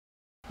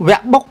វ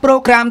គ្គបុកប្រូ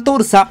ក្រាមទូ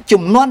រស័ព្ទ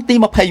ចំនួនទី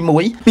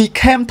21ពី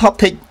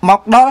Camtoptec ម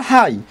កដល់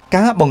ហើយ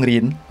ការបង្រៀ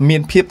នមា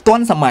នភាពទា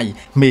ន់សម័យ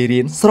មេរៀ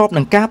នស្រប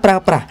នឹងការប្រើ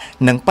ប្រាស់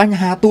និងបញ្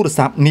ហាទូរ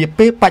ស័ព្ទនា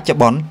ពេលបច្ចុ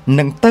ប្បន្ន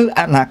និងទៅ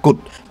អនាគត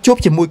ជួប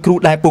ជាមួយគ្រូ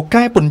ដែលពូ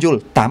កែពន្យល់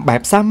តាមបែ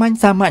បសាមញ្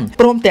ញ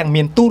ព្រមទាំង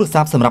មានទូរ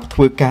ស័ព្ទសម្រាប់ធ្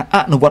វើការអ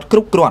នុវត្តគ្រ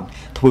ប់គ្រាន់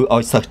ធ្វើ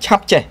ឲ្យសិស្សឆា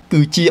ប់ចេះ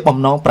គឺជាបំ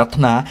ណងប្រា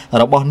ថ្នា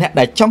របស់អ្នក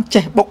ដែលចង់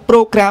ចេះបុកប្រូ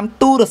ក្រាម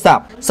ទូរស័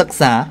ព្ទសិក្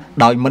សា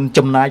ដោយមិន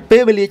ចំណាយពេ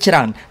លវេលាច្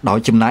រើនដោយ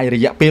ចំណាយរ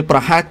យៈពេលប្រ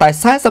ហែលតែ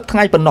40ថ្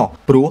ងៃប៉ុណ្ណោះ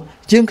ព្រោះ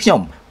យើងខ្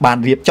ញុំបាន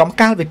រៀបចំ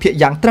កាលវិភាគ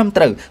យ៉ាងត្រឹម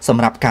ត្រូវស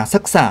ម្រាប់ការសិ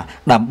ក្សា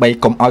ដើម្បី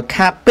កុំឲ្យ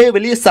ខាតពេល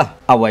វេលាសិស្ស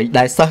អ្វី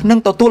ដែលសិស្សនឹង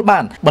ទទួលបា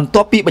នបន្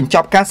ទាប់ពីបញ្ច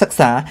ប់ការសិក្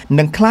សា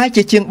នឹងក្លាយ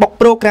ជាជាងបុក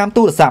ប្រូក្រាម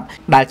ទូរស័ព្ទ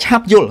ដែលឆា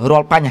ប់យល់រា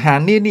ល់បញ្ហា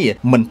នានា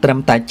មិនត្រឹម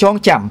តែចង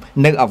ចាំ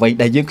នៅអ្វី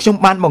ដែលយើងខ្ញុំ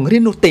បានបង្រៀ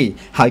ននោះទេ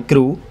ហើយគ្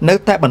រូនៅ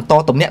តែបន្ត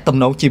ទំនាក់ទំ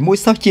នងជាមួយ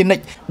សិស្សជានិ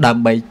ច្ចដើ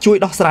ម្បីជួយ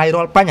ដោះស្រាយ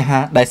រាល់បញ្ហា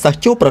ដែលសិស្ស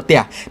ជួបប្រ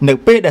ទះនៅ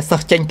ពេលដែលសិ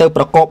ស្សចេញទៅ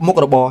ប្រកបមុខ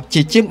របរ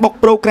ជាជាងបុក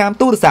ប្រូក្រាម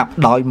ទូរស័ព្ទ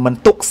ដោយមិន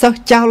ទុកសិស្ស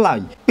ចោលឡើយ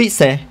ពិ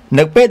សេស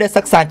នៅពេលដែល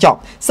សិក្សាចប់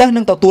សិស្ស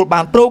នឹងទទួល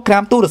បានប្រូក្រា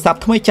មទូរស័ព្ទ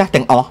ថ្មីចាស់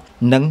ទាំងអស់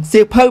និង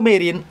សៀវភៅមេ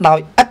រៀនដោយ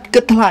ឥត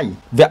គិតថ្លៃ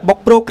វគ្គបុក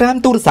ប្រូក្រាម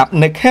ទូរស័ព្ទ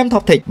នៅ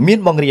Camtoptec មាន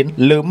បង្រៀន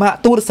លើម៉ាក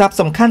ទូរស័ព្ទ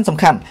សំខា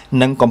ន់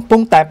និងកំពុ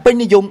ងតែពេញ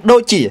និយមដូ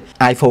ចជា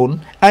iPhone,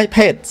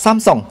 iPad,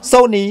 Samsung,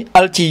 Sony,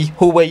 LG,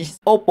 Huawei,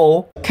 Oppo,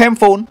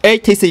 Camphone,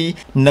 HTC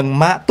និង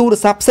ម៉ាកទូរ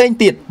ស័ព្ទផ្សេង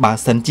ទៀតបើ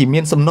សិនជាមា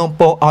នសំណូម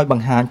ពរឲ្យប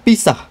ង្ហាញពី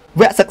សិស្ស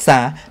វគ្គសិក្សា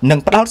នឹង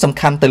ផ្ដោតសំ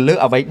ខាន់ទៅលើ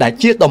អ្វីដែល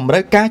ជាតម្រូ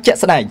វការជាក់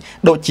ស្ដែង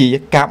ដូចជា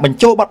ការបញ្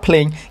ចូលបទភ្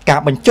លេងការ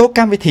បញ្ចូលក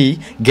ម្មវិធី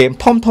ហ្គេម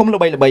ធំល្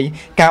បីៗ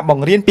ការប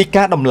ង្រៀនពី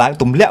ការដំឡើង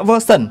ទម្លាក់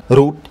version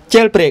root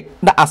jailbreak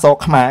ដាក់អក្សរ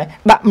ខ្មែរ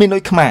ដាក់មេនុ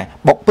យខ្មែរ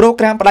បុកប្រូ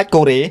ក្រាមផ្ដាច់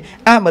កូរ៉េ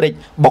អាមេរិក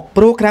បុក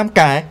ប្រូក្រាម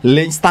កែ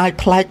លេង style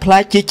ប្លែ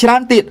កជាច្រើ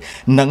នទៀត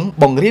និង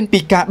បង្រៀនពី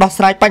ការដោះ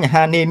ស្រាយបញ្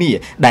ហានានា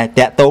ដែល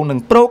តាក់ទងនឹង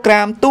ប្រូក្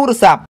រាមទូរ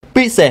ស័ព្ទ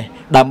ពិសេស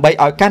ដើម្បី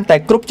ឲ្យកាន់តែ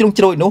គ្រប់ជ្រុង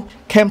ជ្រោយនោះ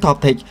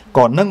Camtoptec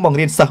ក៏នឹងបង្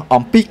រៀនសិស្ស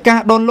អំពីការ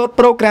download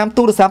ប្រូក្រាម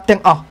ទូរស័ព្ទទាំ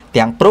ងអស់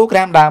ទាំងប្រូក្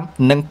រាមដើម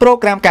និងប្រូ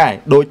ក្រាមកែ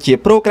ដូចជា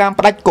ប្រូក្រាម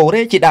ផ្ដាច់កូ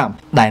រ៉េជាដើម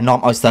ដែលនាំ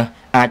ឲ្យសិស្ស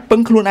អាចពឹង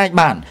ខ្លួនឯង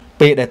បាន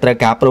ពេលដែលត្រូវ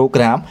ការប្រូ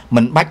ក្រាម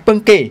មិនបាច់ពឹង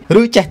គេ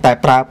ឬចេះតែ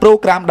ប្រើប្រូ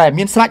ក្រាមដែល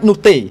មានស្លាច់នោះ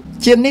ទេ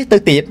ជាងនេះទៅ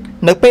ទៀត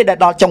នៅពេលដែល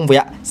ដល់ចុងវ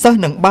គ្គសិស្ស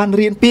នឹងបាន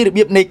រៀនពីរ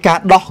បៀបនៃការ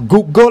ដោះ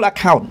Google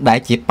account ដែល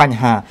ជាបញ្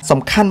ហាសំ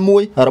ខាន់មួ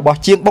យរបស់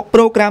ជាងបុកប្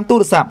រូក្រាមទូ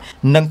រស័ព្ទ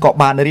និងក៏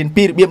បានរៀន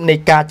ពីរបៀបនៃ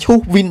ការឈូស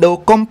Windows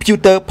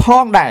Computer ផ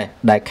ងដែរ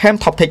ដែល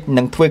Camtoptec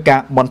នឹងធ្វើការ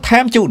បន្ថែ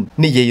មជូន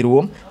និយាយរួ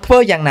មធ្វើ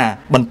យ៉ាងណា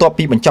បន្ទាប់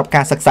ពីបញ្ចប់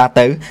ការសិក្សា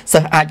ទៅសិ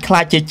ស្សអាចក្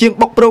លាយជាជាង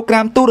បុកប្រូក្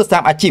រាមទូរស័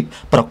ព្ទអាជីព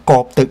ប្រក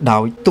បទៅដោ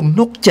យទំ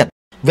នុកចិត្ត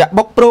វគ្គ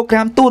បុកប្រូក្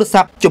រាមទូរ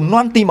ស័ព្ទចំនួ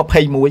នទី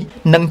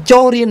21នឹងចូ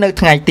លរៀននៅ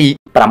ថ្ងៃទី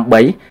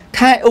8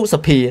ខែឧស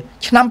ភា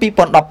ឆ្នាំ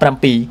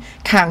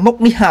2017ខាងមុខ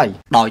នេះហើយ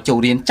ដោយចូល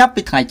រៀនចាប់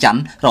ពីថ្ងៃច័ន្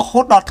ទរហូ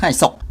តដល់ថ្ងៃ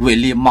សុក្រវេ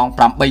លាម៉ោង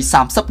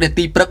 8:30 នា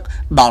ទីព្រឹក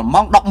ដល់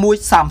ម៉ោង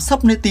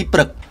 11:30 នាទីព្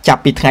រឹកចា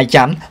ប់ពីថ្ងៃ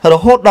ច័ន្ទរ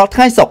ហូតដល់ថ្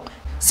ងៃសុក្រ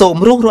សូម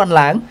រួសរាន់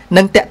ឡើង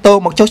និងតាក់ទង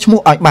មកចុះឈ្មោះ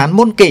ឲ្យបាន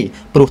មុនគេ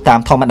ព្រោះតាម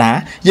ធម្មតា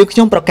យើងខ្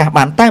ញុំប្រកាស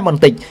បានតែប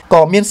ន្តិច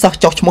ក៏មានសិស្ស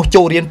ចុះឈ្មោះ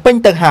ចូលរៀនពេញ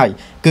ទៅហើយ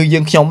គឺយើ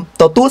ងខ្ញុំ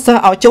ទទួលសិស្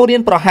សឲ្យចូលរៀ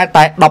នប្រហែល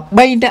តែ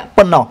13នាក់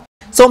ប៉ុណ្ណោះ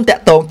សូមតា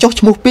ក់ទងចុះ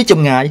ឈ្មោះពីច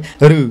ម្ងាយ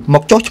ឬម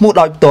កចុះឈ្មោះ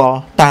ដោយផ្ទាល់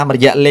តាមរ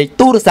យៈលេខ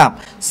ទូរស័ព្ទ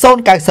098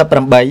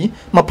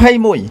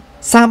 21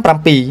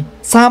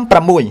 37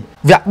 36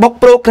វគ្គបុក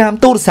ប្រូក្រាម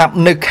ទូរស័ព្ទ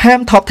នៅ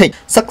Camtoptec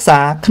សិក្សា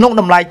ក្នុង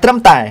តម្លៃត្រឹម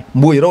តែ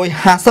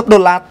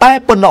$150តែ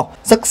ប៉ុណ្ណោះ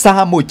សិក្សា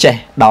មួយចេះ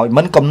ដោយ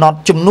មិនកំណត់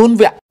ចំនួន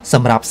វគ្គស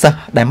ម្រាប់សិស្ស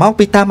ដែលមក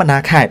ពីតាមបណ្ដា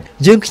ខេត្ត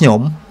យើងខ្ញុំ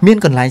មាន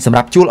កន្លែងសម្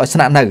រាប់ជួលឲ្យស្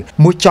នាក់នៅ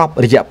មួយចប់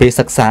រយៈពេល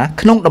សិក្សា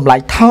ក្នុងតម្លៃ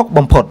ថោក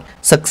បំផុត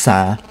សិក្សា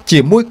ជា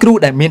មួយគ្រូ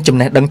ដែលមានចំ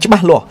ណេះដឹងច្បា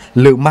ស់លាស់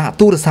លើម៉ាក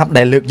ទូរស័ព្ទ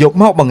ដែលលើកយក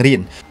មកបង្រៀន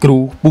គ្រូ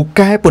ពូ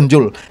កែពន្យ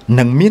ល់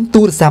និងមាន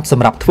ទូរស័ព្ទស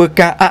ម្រាប់ធ្វើ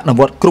ការអនុ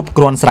វត្តគ្រប់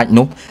គ្រាន់ស្រេច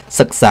នោះ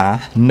សិក្សា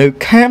នៅ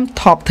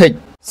Camtoptec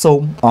សូ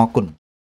មអរគុណ